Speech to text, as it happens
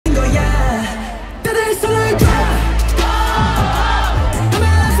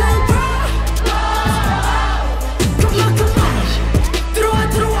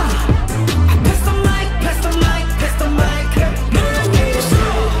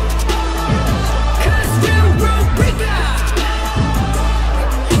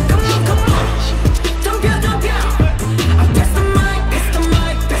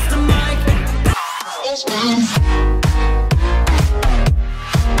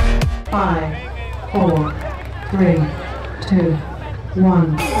5, 4, 3, 2,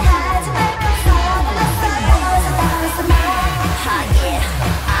 1.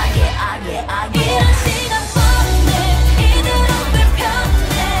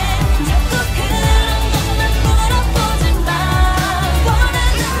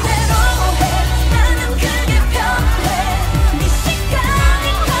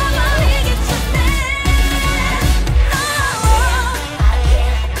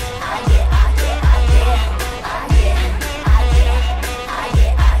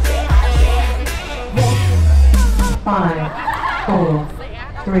 Five, four,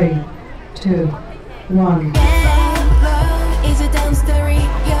 three, two, one. Is a dumb story,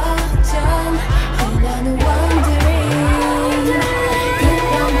 your turn. And I'm wondering.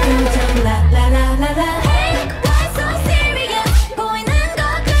 La la la la la. Hey, why so serious? 보이는 거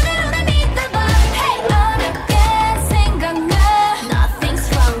그대로 날 믿어봐. Hey, 어렵게 생각나. Nothing's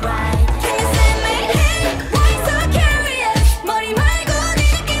wrong, right? Can you see me? Hey, why so curious? 머리 말고 네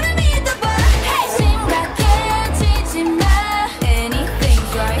느낌을 믿어봐. Hey, 심각해지지 마.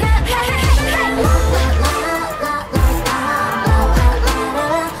 Anything's right.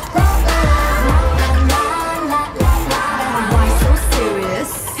 Why so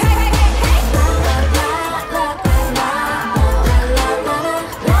serious?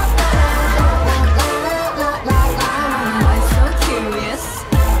 Why so curious?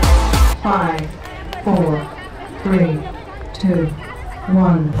 5, 4, 3, 2,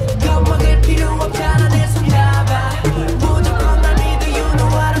 1. 겁먹을 필요 없잖아 내 손 잡아 무조건 날 믿어 you know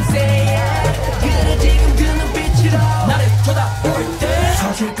what I'm saying 그래 지금 그 눈빛으로 나를 쳐다볼 때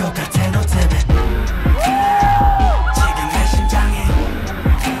터질 것 같아 너 때문에 지금 내 심장이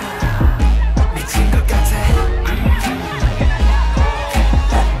미친 것 같아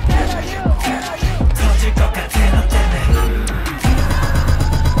터질 것 같아 너 때문에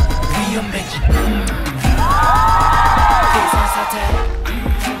위험해 비상사태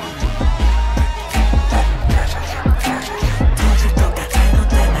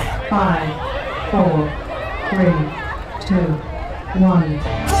 5, 4, 3, 2, 1.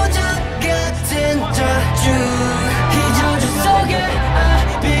 고작 같은 저주 이 저주 속에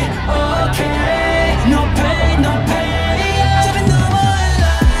I'll be okay No pain, no pain 잡힌 너머의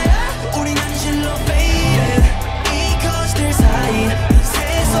lie 우린 현실로 faded 이 거짓들 사이 새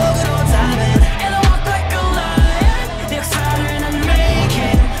속으로 담은 And I walk like a lion 내 역사를 난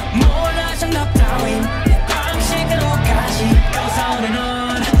making 몰라 정답 따윈 내 방식대로까지 Goes on and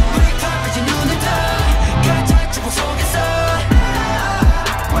on 우리 파괴진 눈을 떠 가짜 추억 속에서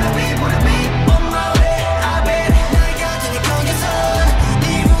Wanna be on my way I've been 나의 곁에 내 거기서 네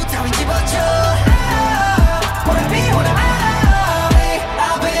이후 따윈 집어쳐 Wanna be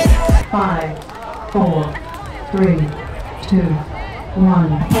I've been 5, 4, 3, 2,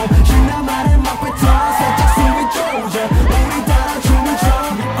 1. 지나마를 막 뱉어 살짝 숨이 조져 우리 따라주는 척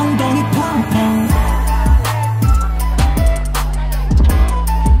엉덩이 펑펑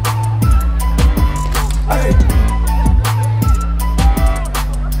Hey.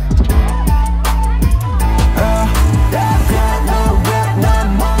 I've got no rep,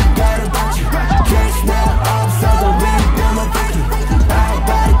 난 뭔가를 받지 Case now 없어서 rebuild my thinking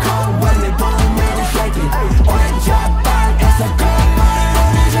Everybody come when they boom, we just shake it 왼쪽 방에서 거울이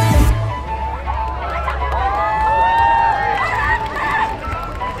오르지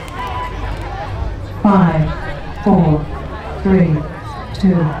 5, 4, 3, 2,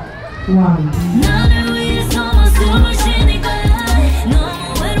 1. 나를 위해서만 숨을 쉬니까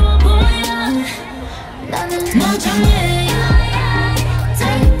너무 외로워 보여 나는 멍청해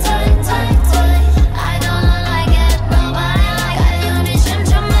Tight, tight, tight, tight I don't like it Nobody like it 가려니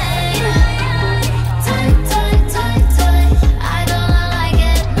심청해 Tight, tight, tight, tight I don't like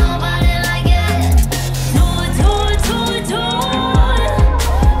it Nobody like it Do it, do it, do it, do it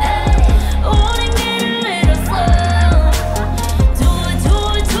Ay, 우린 길을 잃었어 Do it, do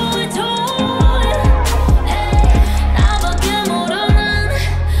it, do it, do it Ay, 나밖에 모르는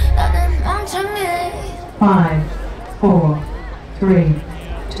나는 멍청해 5, 4, 3,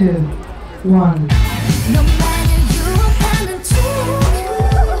 2, 1. 너만을 유혹하는 중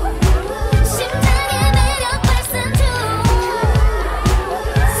심장의 매력 발산 중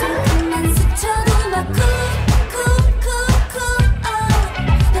슬픔만 스쳐도 막 쿵쿵쿵쿵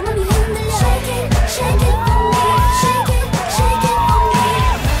내 맘이 흔들려 Shake it, shake it for me Shake it, shake it for me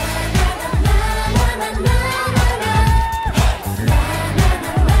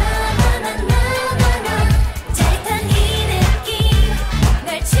짜릿한 이 느낌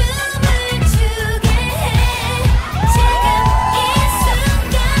날 춤을 추게 해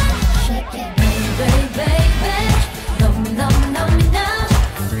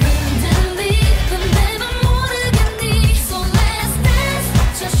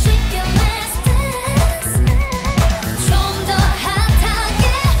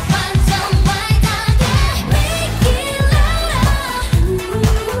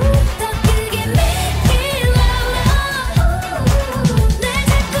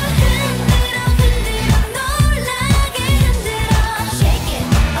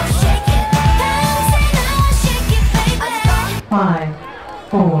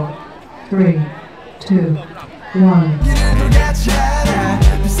 3, 2, 1. 이름도 같이 알아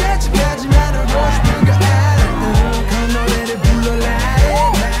비슷하지만 알고 싶은 거 알아 그 노래를 불러라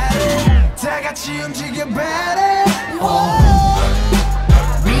다 같이 움직여 봐라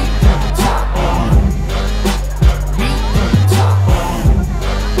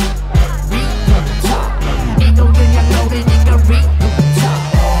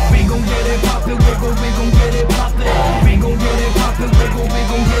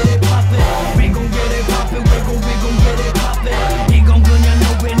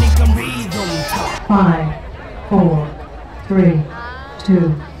Five, four, three, two,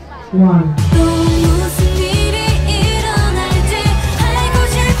 one. 또 무슨 일이 일어날지 알고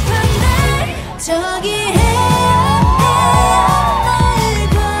싶은데 저기 해야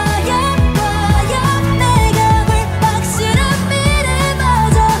과연 내가 볼 확실한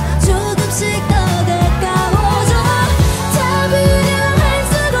미래마저 조금씩 더 가까워져 잡으려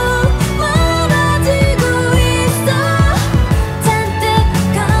할수록 멀어지고 있어 잔뜩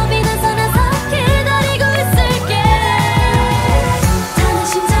겁이 나서 기다리고 있을게 타는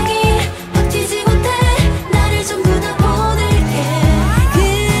심장이 버티지 못해 나를 전부 다 보낼게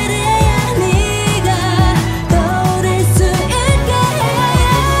그래야 네가 떠오를 수 있게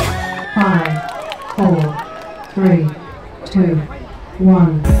Five, four, three, two,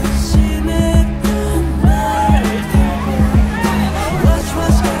 one. 심했던 말 Watch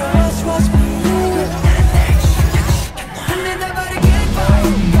근데 나 말해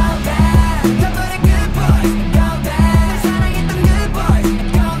goodbye Go back 나 말해 good boy Go back 사랑했던 good boy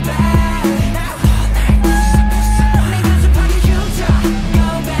Go back 내 가슴팍에 흉터 Go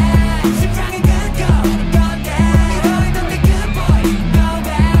back 심장에 good girl Go back 너희던 내 good boy Go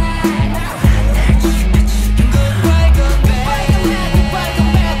back Goodbye go back Goodbye go back Goodbye go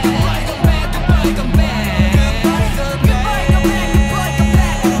back Goodbye go back Goodbye go back Goodbye go back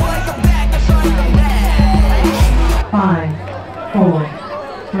Goodbye go back Goodbye go back Five, four,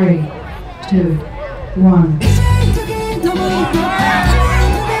 three, two, one. 이제 그게 너무 힘들어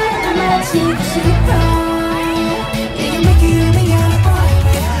마치고 싶어 You can make it me out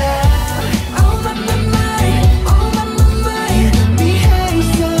Oh my mind behave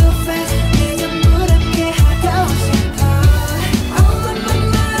so fast 이제 무섭게 하고 싶어 Oh my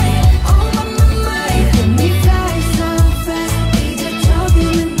mind let me fly so fast 이제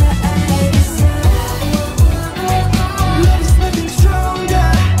조금은 더 알겠어 Love is nothing stronger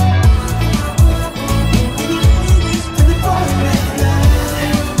than the force of love.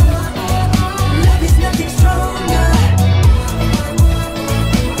 Love is nothing stronger.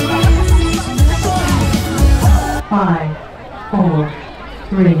 Five, four,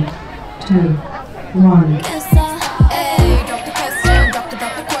 three, two, one. Drop the question, drop the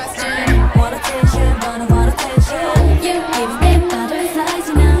question. Want attention, want attention. You give me butterflies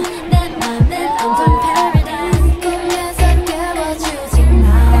now. That mind, that I'm from paradise. 꿈에서 깨워주지 마.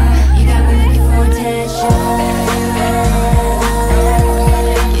 You got me looking for attention.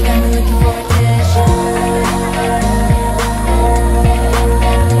 You got me looking for attention.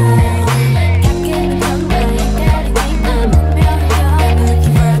 깎이는 건데 가리기 난 분명히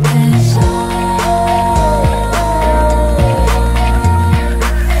looking for attention.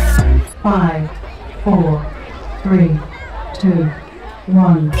 Five, four, three, two,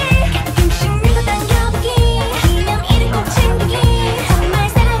 one. 중심으로 당겨보기 그냥 이를 꼭 챙기기 정말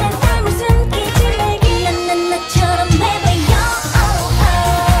사랑한 삶을 숨기지 말기 난 나처럼 해봐요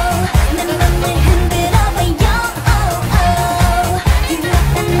내 맘을 흔들어봐요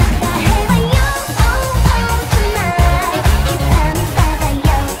그렇다 놨다 해봐요 tonight 이 밤을 봐봐요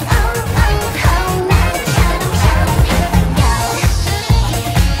나처럼 해봐요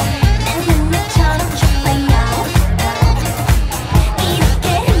내 눈처럼 줘봐요 이렇게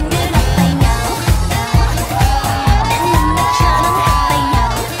흔들어봐요 내 눈처럼 해봐요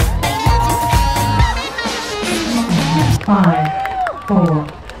Five, four,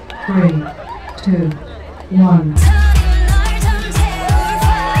 three, two, one.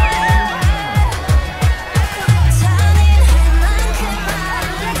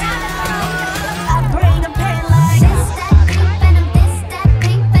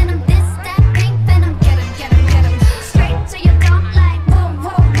 Straight to your dome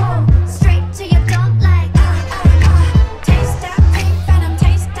like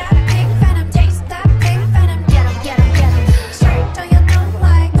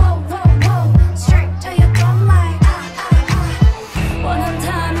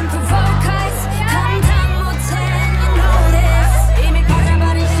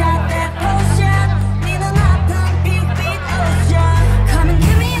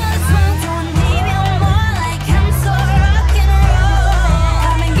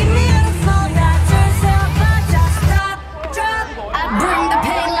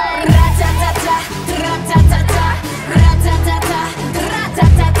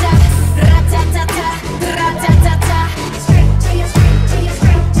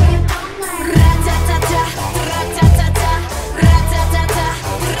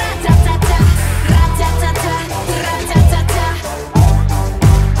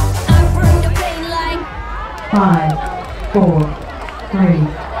 3,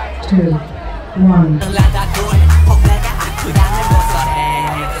 2, 1.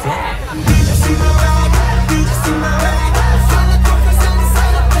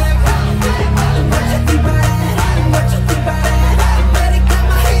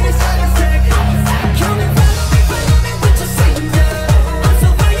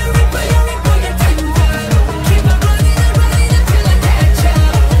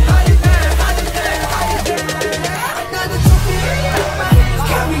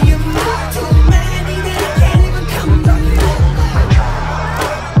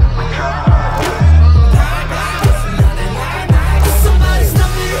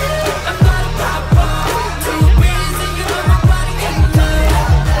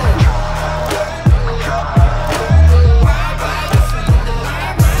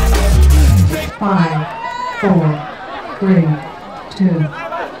 Five, four, three, two,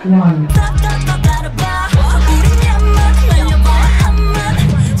 one.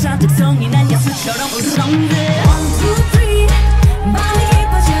 특성이 난 예술처럼 우성대 1, 2, 3 밤이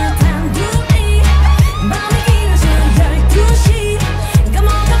깊어져 단둘이 밤이 길어져 12시 네가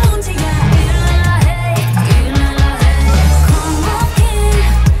뭐가 문제야 일어나라 해 일어나라 해 공복해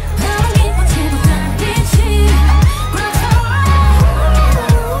밤이 깊어지고 달빛이 꽉차와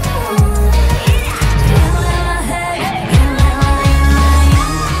일어나라 해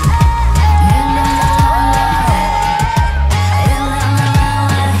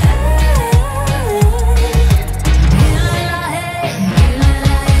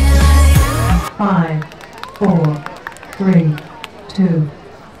Five, four, three, two,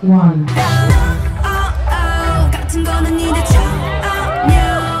 one. 같은 거는 이제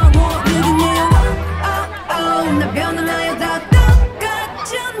전혀 모르겠네요 나 변하나요 다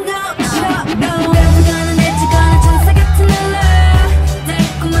똑같은 너처럼 가는 엣지거나 천사 같은 날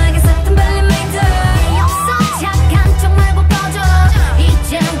달콤하게 샀던 발리메이드 없어 착한 척 말고 꺼져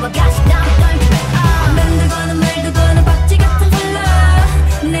이제 와가시 땀 떨려 맴들거나 말들거나 박쥐 같은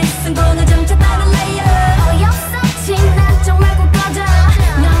플러 내 승고는 점차 다른 레이어 어이없어 지난 척 말고 꺼져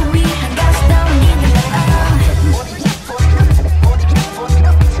널 위한 가시 떠올리는 날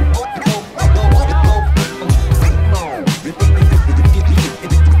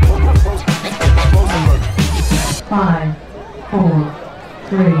Five, four,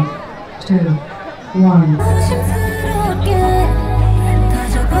 three, two, one. 조심스럽게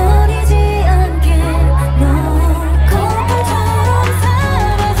가져버리지 않게 너 거울처럼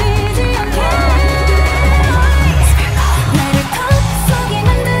사라지지 않게 나를 컵 속에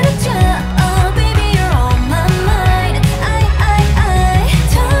만들어줘 Oh baby you're on my mind I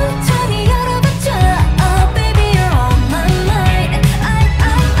천천히 열어봐줘 Oh baby you're on my mind I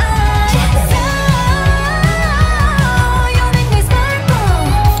You make me sparkle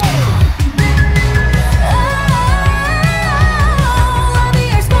I'll be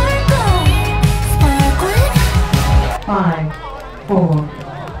your sparkle Sparkling Five, four,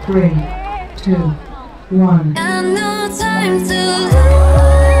 three, two, one. Got no time to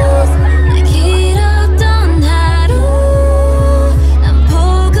lose 내 길었던 하루 난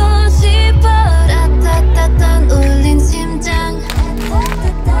보고 싶어 라따따따 울린 심장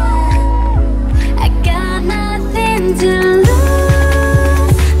I got nothing to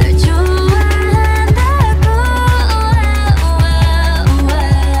lose 널 좋아한다고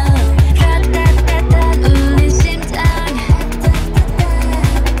라따따따 울린 심장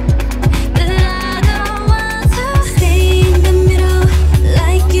But I don't want to stay in the middle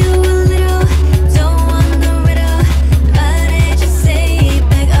like you a little Don't want the riddle 말해줘 say it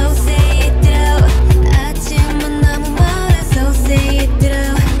back oh say it through 아침은 너무 멀어서 say it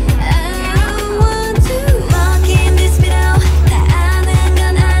through I don't want to walk in this middle 다 아는 건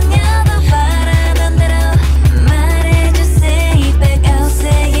아니어도 바라던 대로 말해줘 say it back oh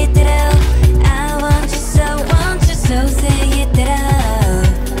say it through I want you so say it through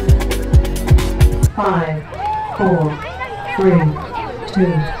Five, four, three,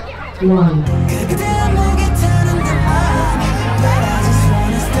 two, one. 그대 목에 타는 내 맘 But I just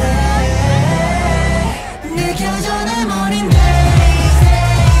wanna stay 느껴져 내 머린 days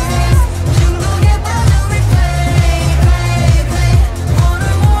중독에 빠져 replay 오늘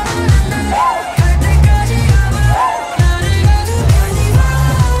모르는 갈 때까지 가봐 나를 가득하니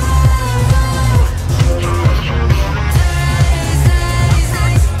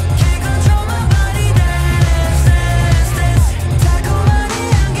Can't control my body dance 달콤한 이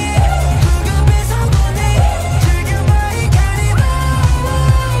향기 무겁게 선보니 즐겨봐 이 가리바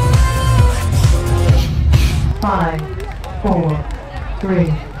Five, four,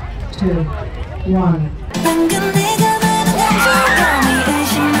 three, two, one. 방금 네가 말한 감정감이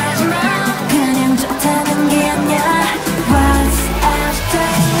의심하지 마 그냥 좋다는 게 아니야 What's up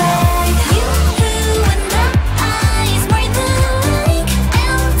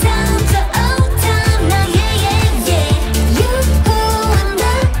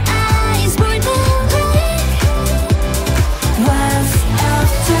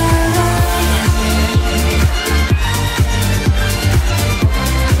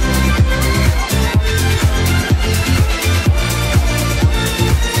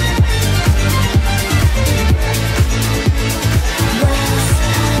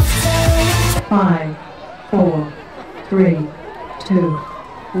 5, 4, 3, 2,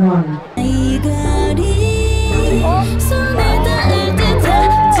 1. 이거리 손에 닿을 듯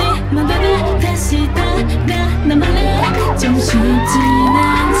하지만 baby 다시 다가 난 말래 좀 쉽진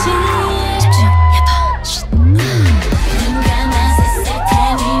않지 집중해봐 눈 감아 슬슬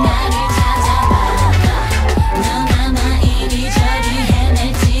테니 나를 찾아봐 넌 아마 이리저리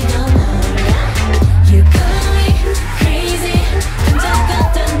헤맬지도 몰라 You're going crazy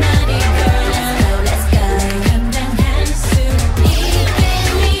끈적였던 날이 girl Let's go 감당할 수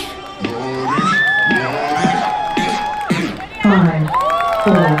있겠니 5, 4,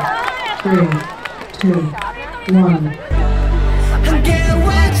 3, 2, 1. 함께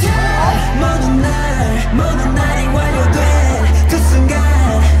외쳐 모든 날이 완료된 그 순간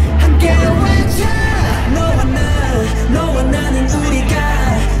함께 외쳐 너와 나는 우리가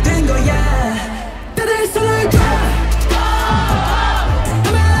된 거야 다들 손을 들어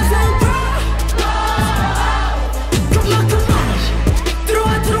Come on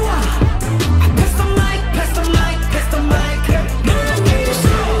들어와 Pass the mic 너랑 이제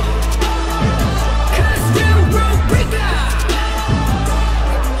show Cause we're road breaker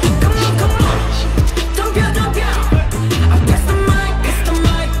Come on 덤벼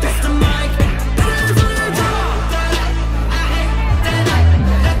Pass the mic 다들 손을 들어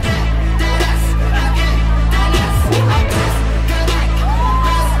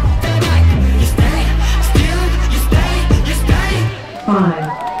You stay, still you stay 5,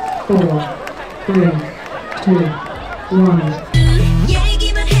 4, 3, 2, 1.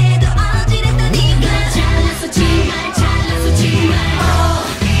 얘기만 해도 어지럽다니까 잘났어 정말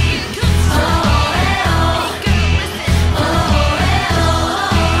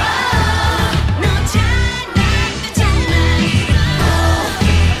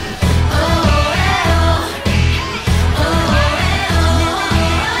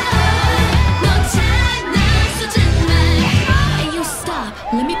너 잘났어 정말 Hey you stop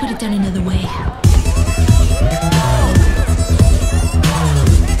Let me put it down another way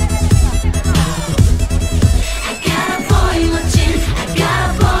I got a boy 멋진 I got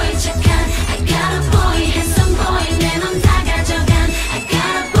a boy 착한 I got a boy handsome boy 내 맘 다 가져간 I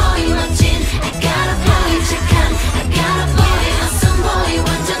got a boy 멋진 I got a boy 착한 I got a boy awesome boy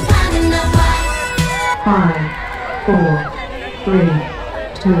완전 반했나 봐 5, 4,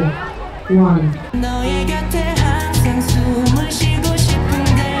 3, 2, 1. 너의 곁에 항상 숨을 쉬고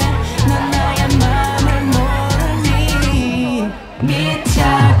싶은데 넌 나의 마음을 모르니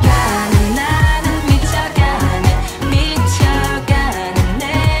미쳐가는 나는 미쳐가는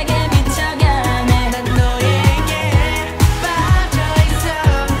내게 미쳐가네 난 너에게 빠져있어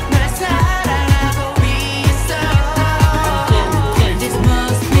널 사랑하고 있어 This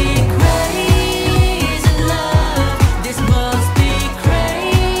must be crazy love This must be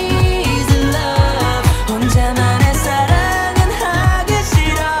crazy love 혼자만의 사랑은 하기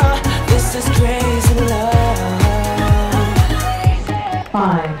싫어 This is crazy love 5,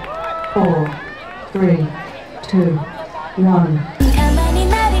 4, 3, 2, 1. 가만히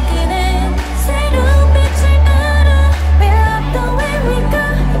나를 끄는 새로운 빛을 따라 We love the way we go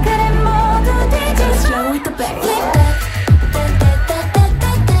그래 모두 뒤집어 with the back Flip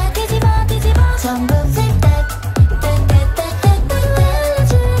that 뒤집어 전부 flip that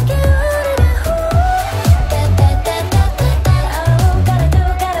알려줄게 우리를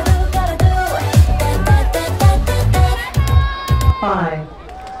Five,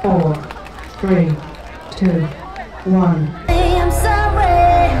 4, 3, 2, 1. I'm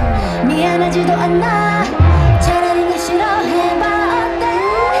sorry 미안하지도 않아 차라리 날 싫어해봐 어때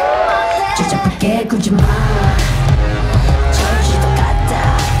주저밖에 굴지 마 저러지도 같다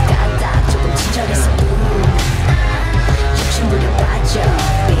조금 친절했어 욕심부려 빠져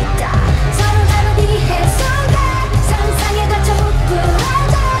삐딱 서로 다른 뒤에 속아 상상에 갇혀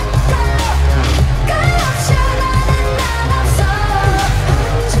부끄러져 끝없이 나는 난 없어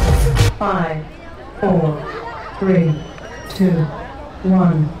 5, 4, 3, 2, 1.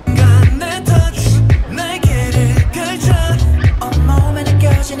 내 touch 날개를 걸쳐 온몸에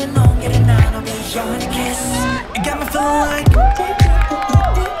느껴지는 온기를 나눠 beyond a kiss You got me feeling like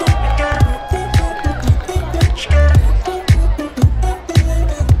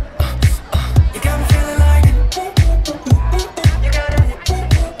You got me feeling like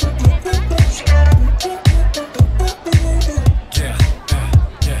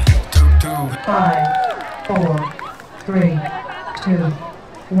Yeah 5, 4, 3, 2,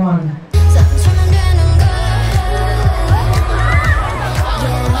 1. 상처는 되는 걸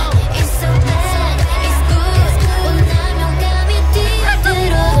Yeah, it's so bad, it's good 원하면 감이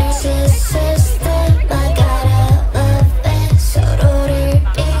뛰어들어 This is the I gotta love it 서로를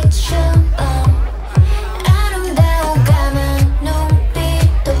잊죠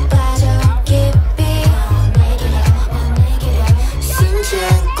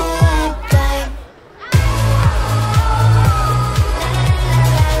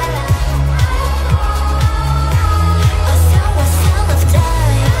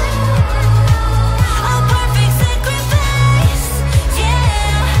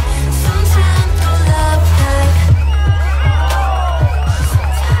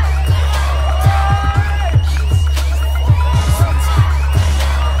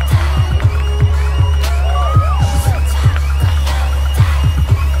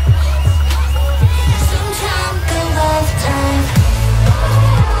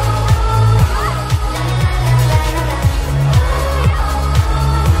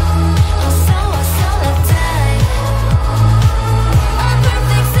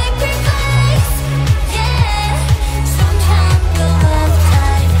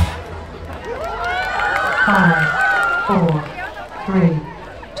 5, 4, 3,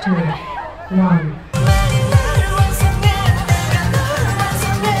 2, 1.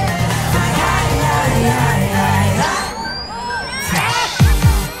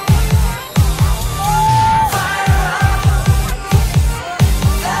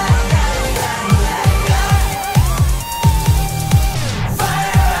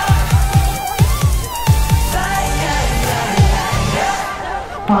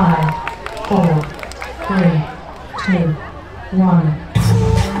 Five, four, three, two, one.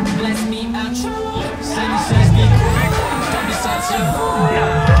 Bless me out, send me sex, get don't be such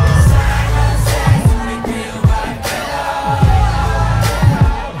a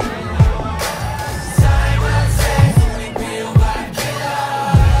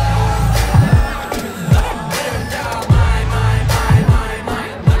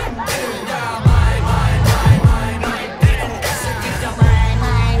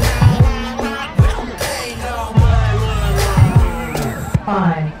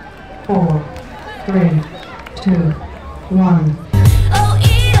Five, four, three, two, one. 오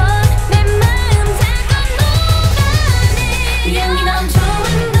이런 내 마음 자꾸 녹아내 향기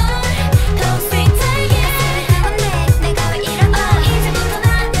넘쳐오는 널더 sweet하게 내가 왜 이럴까 이제부터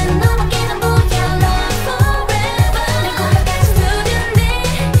나는 너밖에 안 보여 Love forever 내 코앞까지 두근대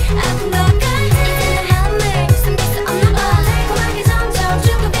아픈 것 같아 이제 내 마음을 숨길 수 없나 봐 달콤하게 점점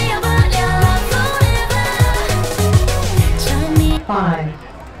죽어 되어버려 Love forever Show me Five,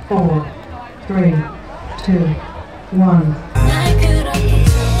 four, three, two, one. 날 그렇게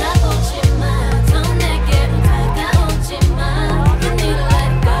쳐다보지 마 더 내게로 다가오지 마 You need to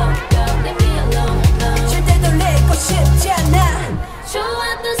let go, go, leave me alone, alone 절대 놀래고 싶지 않아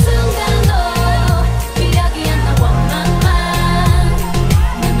좋았던 순간도 기억이 안 나 원망만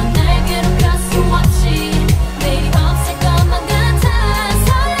내맘 날 괴롭힐 수 없이 내일이 없을 것만 같아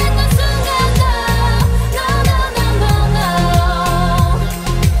설렜던 순간도 No, no, no, no, no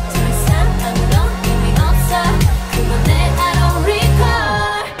더 이상 아무런 의미 없어 그만해 I don't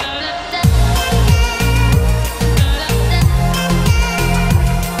recall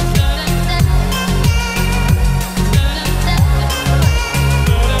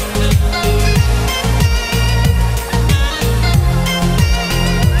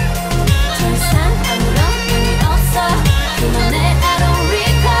더 이상 아무런 의미 없어 그만해 I don't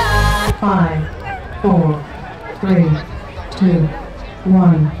recall Five, four, three, two,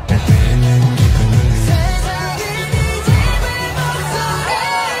 one.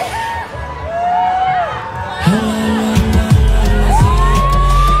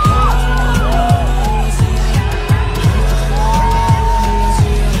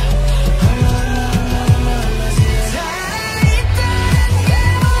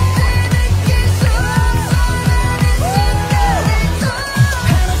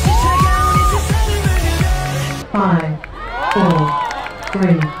 Five, four,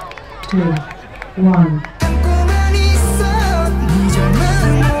 three, two, one. 꿈만 있어 네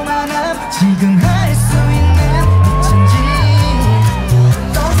젊은 몸 하나 지금 할 수 있는 미친지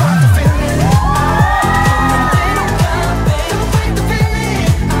Don't fight the feeling Don't fight the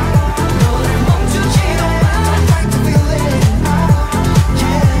feeling 너를 멈추지도 마 Don't fight the feeling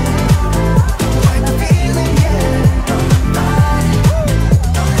Yeah Don't fight the feeling Yeah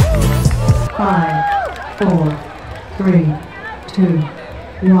Five, four, three, two,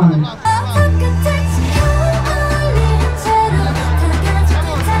 one.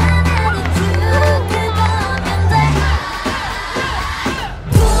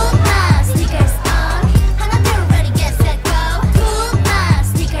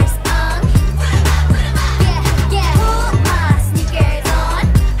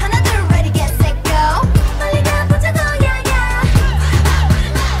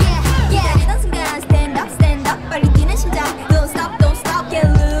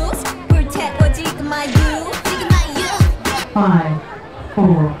 Five,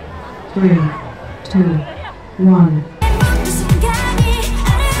 four, three, two, one.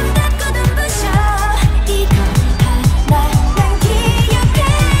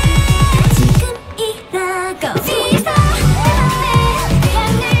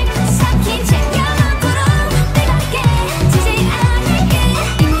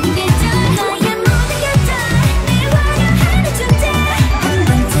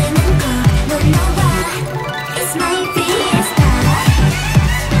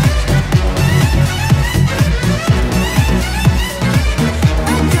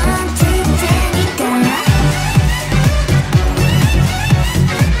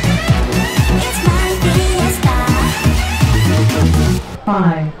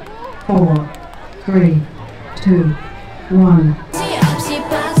 Five, four, three, two, one. 없이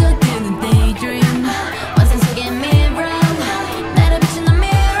빠져드는 daydream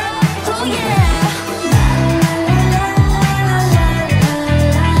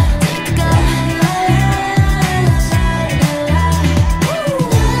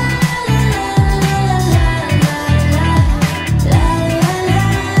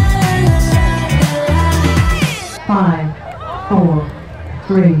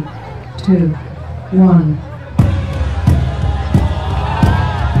 3, 2, 1.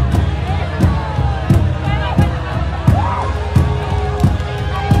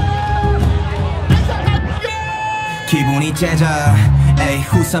 기분이 째져 에이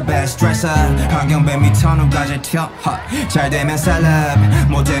who's the best dresser 환경뱀이 터놓가지 튀어 잘되면 셀럽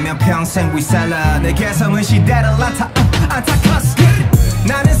못되면 평생 reseller 내 개성은 시대를 안타까스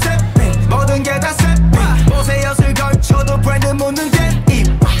나는 새빛 모든 게 다 새빛 옷에 엿을 걸쳐도 브랜드 묻는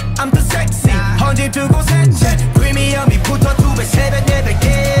데입 I'm the sexy 헌집 두 곳에 프리미엄이 붙어 2배 3배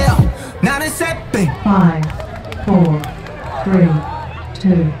 4배 나는 새빛 5, 4, 3, 2,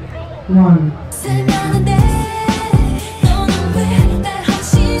 1. 살면 돼 너는 왜 날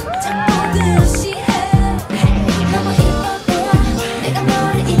훨씬 잡고듯이 해 너무 이뻐 보여 내가 뭘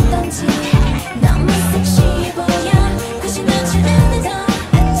입던지 너무 섹시해 보여 굳이 눈치는 더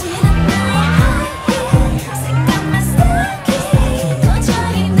아찔한 나의 생각만 스타킹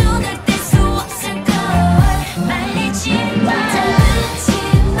도저히 눈을 뗄 수 없을걸 말리지 마 잘하지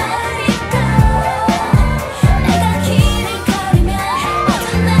말일까 내가 길을 걸으면 모두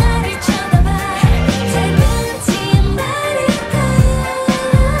나를 쳐다봐 짧은지 말일까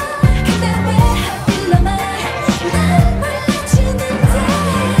근데 왜 하필 너만 날 몰라주는데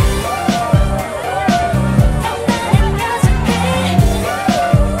나는 여전해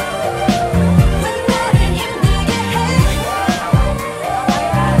왜 나를 힘들게 해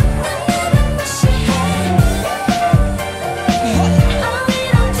나는 무시해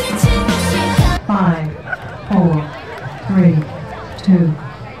어디로 뒤집으실까 5, 4, 3, 2,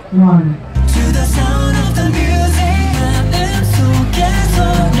 1. To the sound of the music 마음속에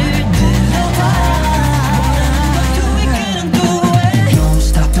손을 들어봐 원하는 걸 do it Don't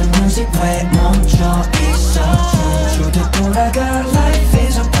stop the music 왜 멈춰 있어 춤추듯 돌아가 Life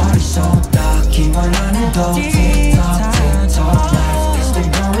is a party so 딱히 원하는 도 tick tock tick tock Life is still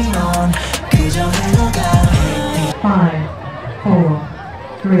going on 그저 흘러가 5,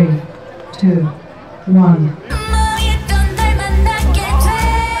 4, 3, 2, 1. 뭐였던 날 만나게 돼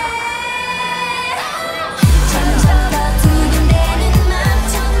점점 두근대는 맘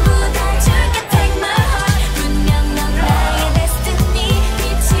전부 다 줄게 take my heart 분명 넌 나의 destiny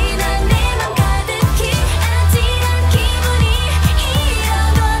빛이 난 내 맘 가득히 아찔한 기분이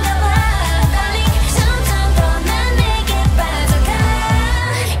이어오나 봐 Darling 점점 더 난 내게 빠져가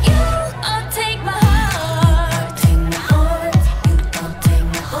You all take my heart Take my heart You all take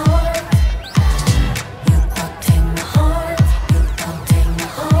my heart You all take my heart You all take my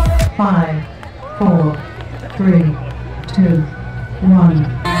heart 5, 4, 3, 2,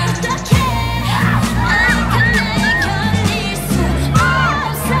 1. 어떡해 아직은 날 견딜 수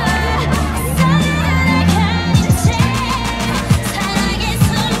없어 사랑을 가진 채 사랑의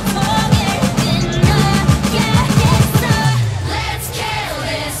술통을 끝나야겠어 Let's kill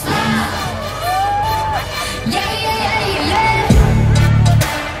this love Yeah yeah yeah yeah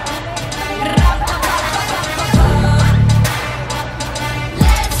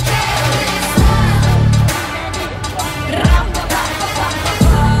Let's kill this love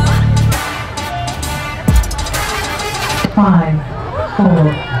 5, 4,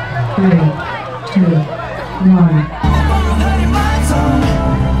 3, 2, 1.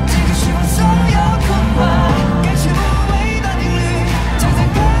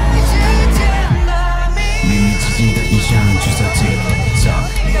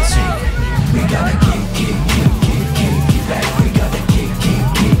 We gotta kick back. We gotta kick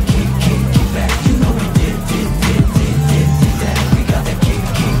back. You know we did that. We gotta kick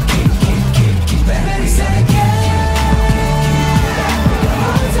back. We gotta kick back.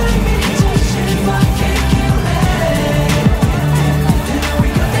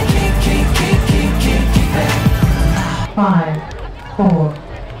 5, 4,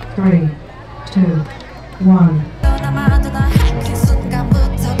 3, 2, 1. 너나마도 나 그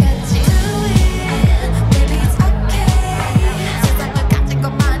순간부터 같이 Do it, baby it's okay 세상을 가진 것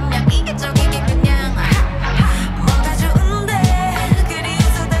마냥 이기적이게 그냥 뭐가 좋은데 그리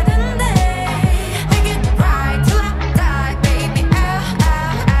웃어대는데 Make it right till I die baby ow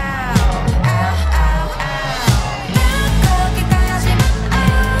ow ow ow ow ow 난 거기까지만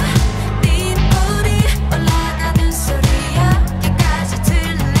네 볼이 올라가는 소리야 여기까지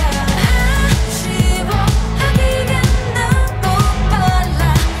들려 아쉬워하기엔 너무 빨라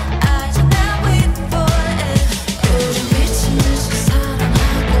알잖아 we fall 우리 미친 듯이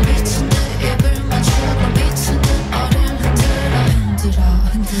사랑하고 미친 듯 입을 맞추고 미친 듯 머리를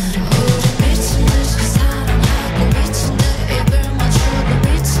흔들어 우리 미친 듯이 사랑하고 미친 듯 입을 맞추고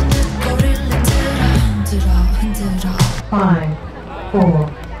미친 듯 꼬리를 흔들어 5,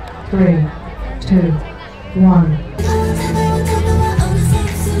 4, 3, 2, 1.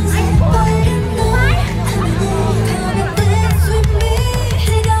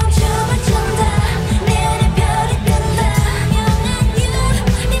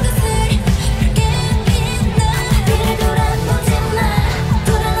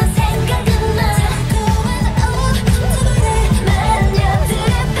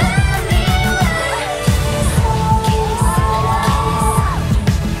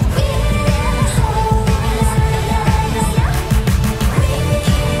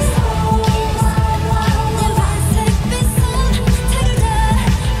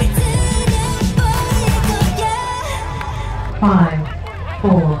 5,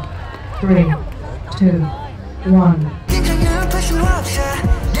 4, 3, 2, 1. 긴장은 필요 없어.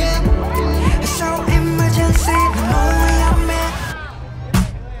 So emergency, 너 위험해.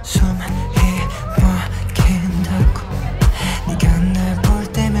 숨이 막힌다고. 네가 날 볼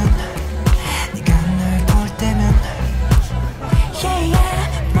때면, 네가 날 볼 때면. Yeah, yeah,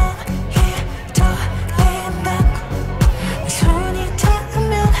 몸이 떨린다고. 내 손이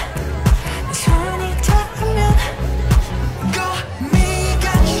닿으면, 내 손이 닿으면.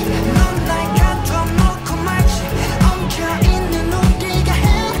 거미같이 넌 날 가둬놓고 말지. 엉켜있는 우리가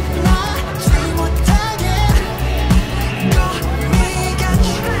해나지 못하게. 거미같이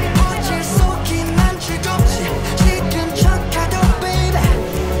어제 속이 난 즐겁지. 지금 척하도 baby.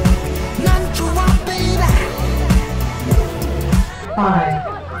 난 좋아 baby. 5,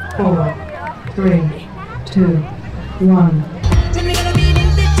 4, 3, 2, 1. 재미가 비린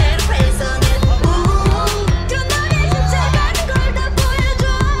뜻대로 훼손해. 그 너의 진짜 가는 걸 다 보여줘.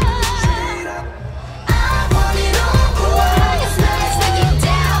 I want it all. I can smell it, take it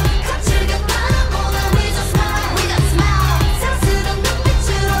down. 거칠게 바라보는 we just smile, we just smile. 상스러운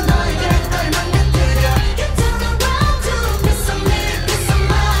눈빛으로 너에게 널 망가뜨려. You turn around to piece of me, piece of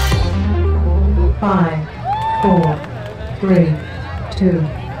mine. 5, 4, 3, 2,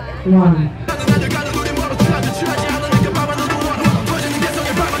 1.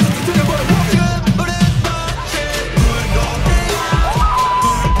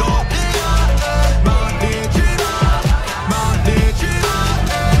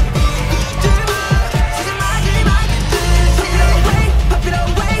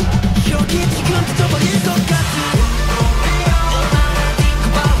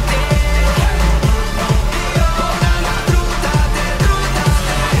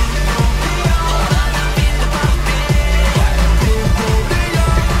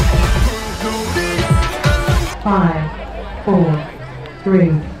 Five, four,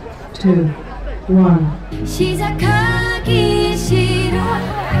 three, two, one. 시작하기 싫어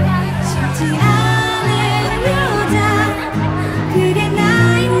쉽지 않은 여자 그게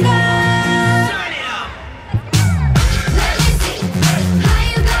나인가. Let me see how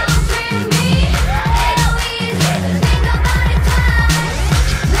you gonna treat me. How easy think about it twice.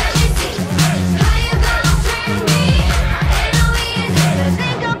 Let me see how you gonna treat me. How easy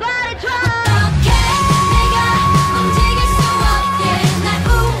think about it twice. 내가 움직일 수 없게 날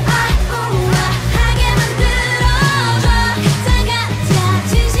우아하게 만들어줘. 가짜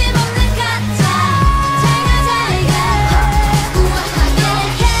진심 없는 가짜. 잘가 우아하게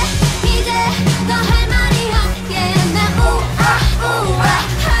해. 이제 너 할 말이 없게 날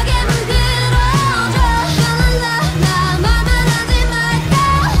우아하게 만들어줘. 랄랄라 나만 하지 말까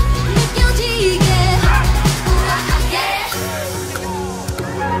느껴지게 우아하게.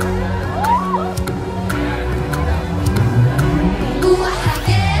 우아하게.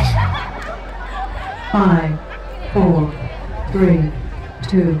 5, 4, 3,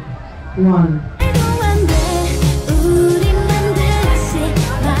 2, 1. 해도 안 돼. 우리만 다시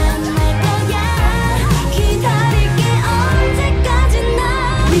만날 거야. 기다릴게 언제까지나.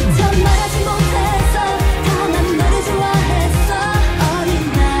 미처 말하지 못했어. 다만 너를 좋아했어. 어린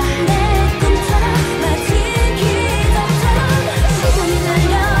날 내 꿈처럼 마치 기적처럼 시간이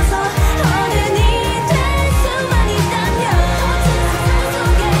날려서 어른이 될 수만 있다면 어둠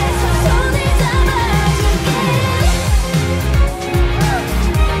속에서 손을 잡아줄게.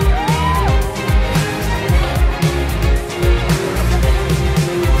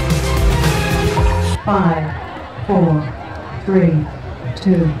 5, 4, 3,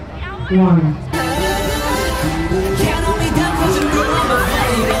 2, 1. Can't hold me down 'cause you know I'm a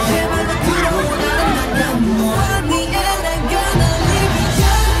baby. 제발 나 들어오라. 난 뭐하니 and I'm gonna leave you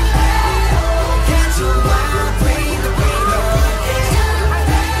just Can't you bring the pain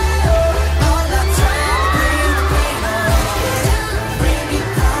all I try bring the pain bring me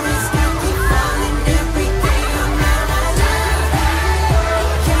promise got me falling every day I'm not alive.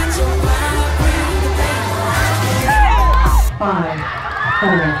 Can't you bring the pain 5, 4,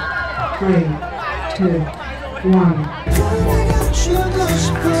 3, 2, 1. 주고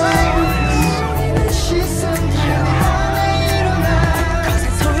싶어 시선이 안에 일어나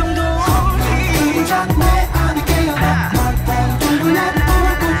소용도 없니 동작 내 안에 깨어나 널 본 둥근한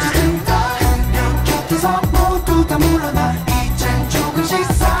우울꽃이 든다 내 곁에서 모두 다 물러나 이젠 조금씩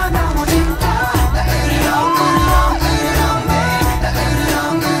살아남아진다 나 으르렁 으르렁 으르렁 내 나 으르렁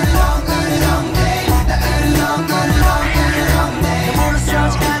으르렁 으르렁 내나 으르렁 으르렁 으르렁 내 몰라서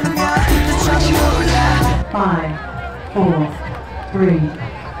아직 안 와 늦춰지 몰라 5, 4, 3,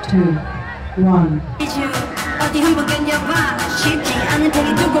 2, 1. 어디 한번 견뎌봐. 쉽지 않은 테니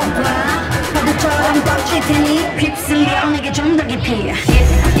두고 봐. 파도처럼 뻗칠 테니 휩쓸 휩쓸려 내게 좀 더 깊이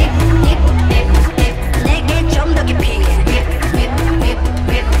내게 좀 더 깊이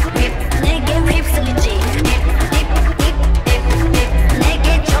내게 휩쓸리지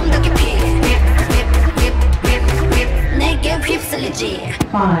내게 좀 더 깊이 내게 휩쓸리지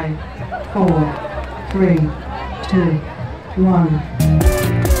 5, 4, 3, 2, 1.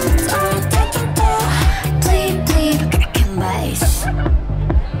 Bleed, bleed, cracking bass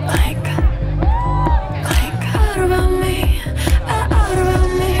Like all around me, all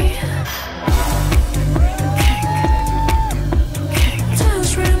around me Kick,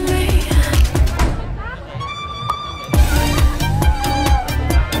 dance around me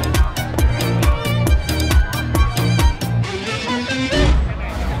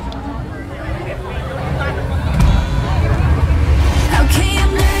Okay,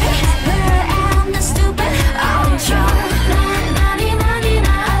 I'm nerdy, but I'm not stupid I'm drunk, naughty, naughty,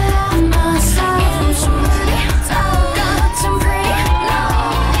 naughty I'm so pretty, 똑같은 pretty, no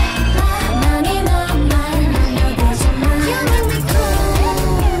많이 너만 알려주지만 You make me cool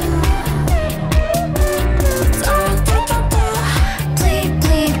Bleed,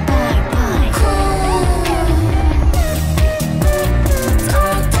 bleed, bye, bye Cool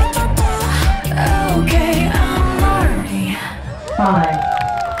Okay, I'm nerdy 5,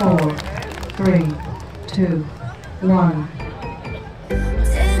 4, 3, 2, 1.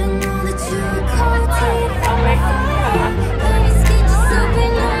 Didn't know that you were cold deep But it's good to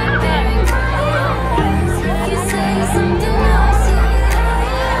something like bearing clothes You say something else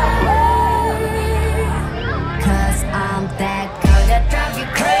Cause I'm that girl that drive you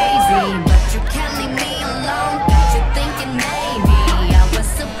crazy But you can't leave me alone Got you thinking maybe I was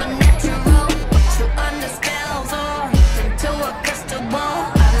supernatural Put you under spells or hooked into a crystal ball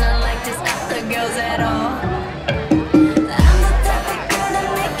I'm not like these other girls at all I'm the type of girl that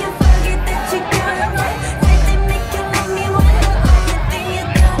make you forget that you got it right Like they make you love me when the only thing you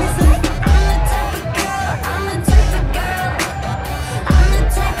got is like I'm the type of girl, I'm the type of girl I'm the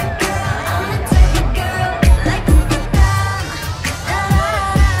type of girl, I'm the type of girl Like the down,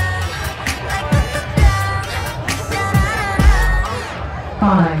 like the down,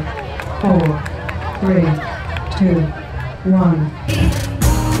 5, 4, 3, 2, 1.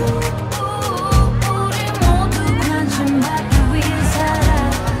 우리 모두 관심 받기 위해 살아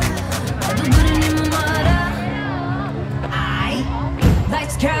나도 그린 맘 알아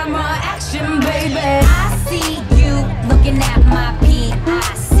Lights, camera, action, baby I see you looking at my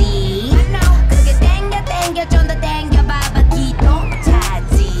PIC I know 그게 땡겨 좀 더 땡겨봐봐 기도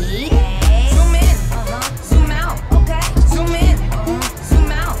차지 Zoom in, zoom out, okay Zoom in,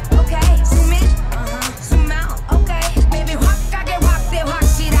 zoom out, okay Zoom in, zoom out, okay Baby 확 가게 확대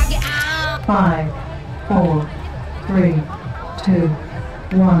확실하게 out 5, 4, 3, 2,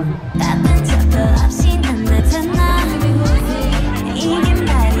 1. 나쁜 척도 없이 난 나타나 이게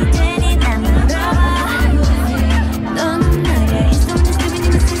말이 되니 난 물어봐 너는 나의 instant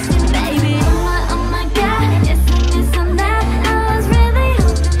stupid baby Oh my god yes on that I was really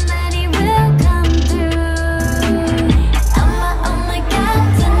hoping that it will come through Oh my god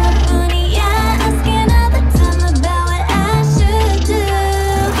단 너뿐이야 asking all the time about what I should do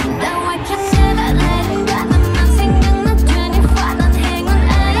Now I can never let it go 나만 생각나 24 넌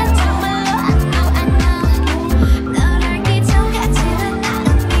행운아야 정말로 I know 너를 기적같지는 않은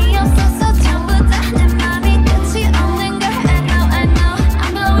게 없어서 전부 다 내 맘이 끝이 없는 걸 I know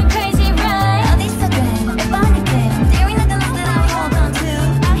I'm going crazy right 어디서 돼 everybody there There ain't nothing left that I hold on to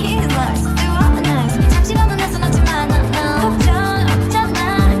I hear it lost through all the nights 잠시 벗어나선 없지만 걱정 없잖아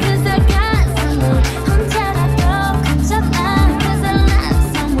Cause I got someone 혼자라도 걱정나 Cause I love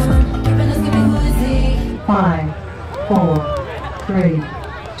someone Even asking me who is he 5, 4, 3,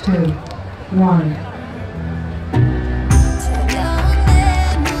 2, 1.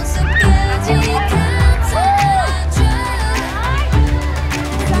 내 모습까지 감싸줘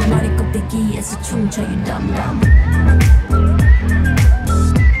내 머리 꼭대기에서 춤춰 you dumb dumb 난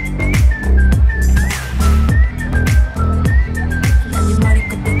네 머리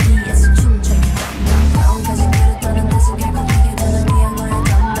꼭대기에서 춤춰 you dumb dumb 마음까지 그렸다는 내 속에 거기에 되는 미안 거야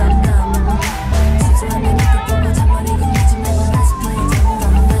dumb dumb dumb 소소한 내 밑에 보고 잔머리 굴리지 말고 let's play dumb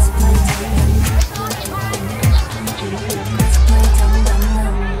dumb let's play dumb dumb let's play dumb dumb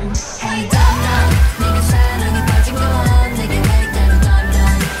dumb Hey dumb dumb 네가 사랑에 빠진 건 내게 왜 이따로 dumb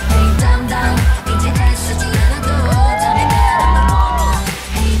dumb Hey dumb dumb 이제 애쓰지 않아도 답이 나란 걸 원해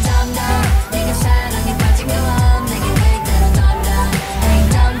Hey dumb dumb 네가 사랑에 빠진 건 내게 왜 이따로 dumb dumb Hey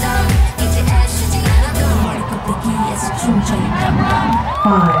dumb dumb 이제 애쓰지 않아도 머리 꼭대기에서 춤춰 you dumb dumb 5,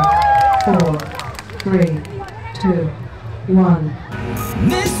 4, 3, 2, 1.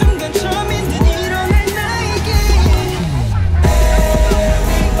 내 순간 처음인 듯 일어날 나에게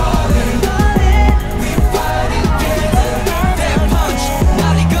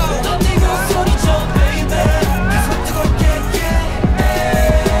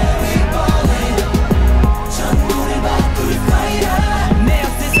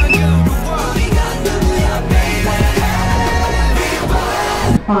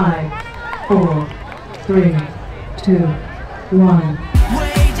 5, 4, 3, 2, 1.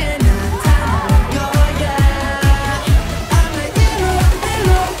 왜 이제는 다 거야 I'm like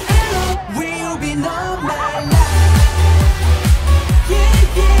Will you be on my life Yeah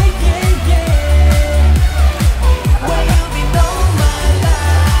yeah yeah yeah Will you be on my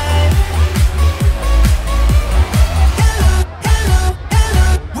life Hello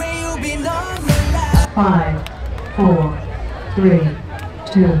Will you be on my life 5, 4, 3,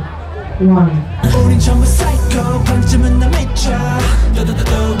 2, 1. 우린 전부 psycho 반쯤은 나 미쳐 모든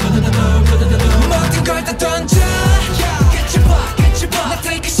걸 다 던져 Get your 나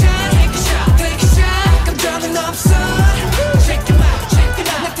take a shot 감정은 없어 Check it out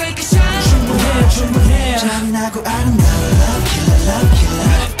나 take a shot 충분해 잔인하고 아름다워 love killer 아름다워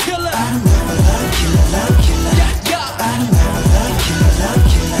love killer 아름다워 love killer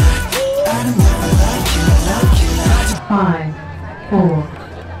아름다워 love killer 5, 4,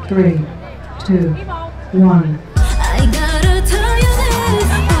 3, 2, 1. I gotta tell you this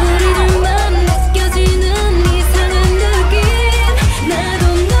우리들만 느껴지는 이상한 느낌 나도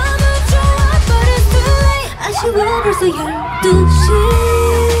너무 좋아 but it's too late 아쉬워 벌써 12시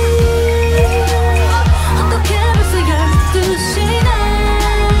어떻게 벌써 12시나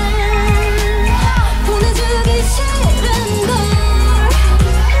보내주기 싫은걸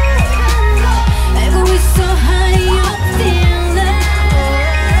알고 있어 how you feeling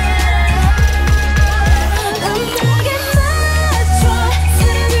음악에 맞춰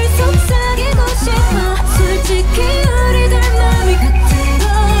사랑을 속삭이고 싶어 솔직히 우리들 맘이 같은 걸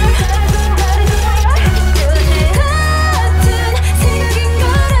같은 생각인 걸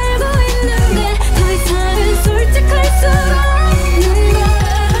알고 있는데 더 이상은 솔직할 수 없는 걸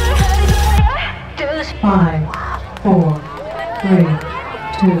 5, 4, 3,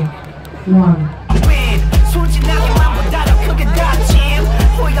 2, 1. 솔직하게만 보다 더 크게 다짐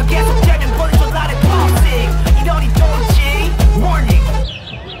호의가 계속되는 벌써 나를 toxic 이러니 돌지 warning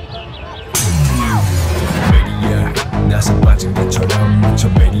Maniac 나서 빠진 것처럼 미쳐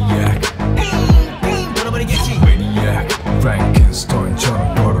Maniac 빙빙 돌아버리겠지 Maniac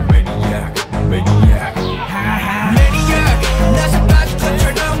Frankenstein처럼 걸어 Maniac Maniac Maniac 나서 빠진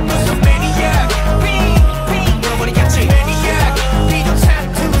것처럼 무슨 Maniac 빙빙 돌아버리겠지 Maniac 비도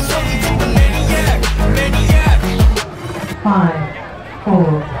타투 속이 든 Maniac Maniac 5, 4,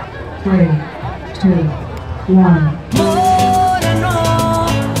 3, 2, 1.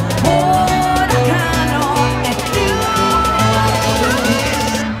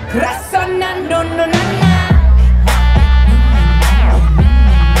 그래서 난 no no na na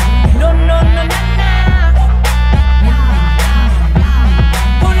no no no na na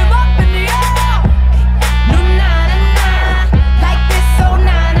Put it up in the air no na na na like this so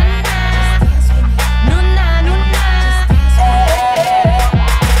na na na no na no na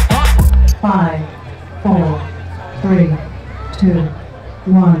 5, 4, 3, 2,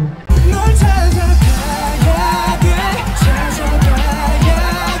 1. 널 찾아가야 돼 찾아가야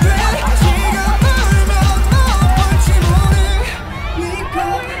돼 지금 울면 너올지 모르니까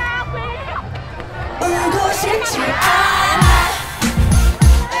울고 싶지 않아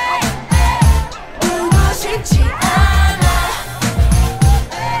울고 싶지 않아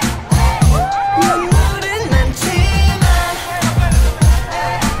눈물은 많지만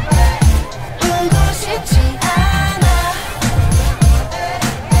울고 싶지 않아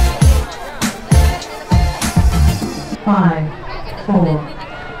 5, 4,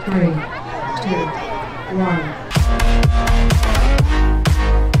 3, 2, 1.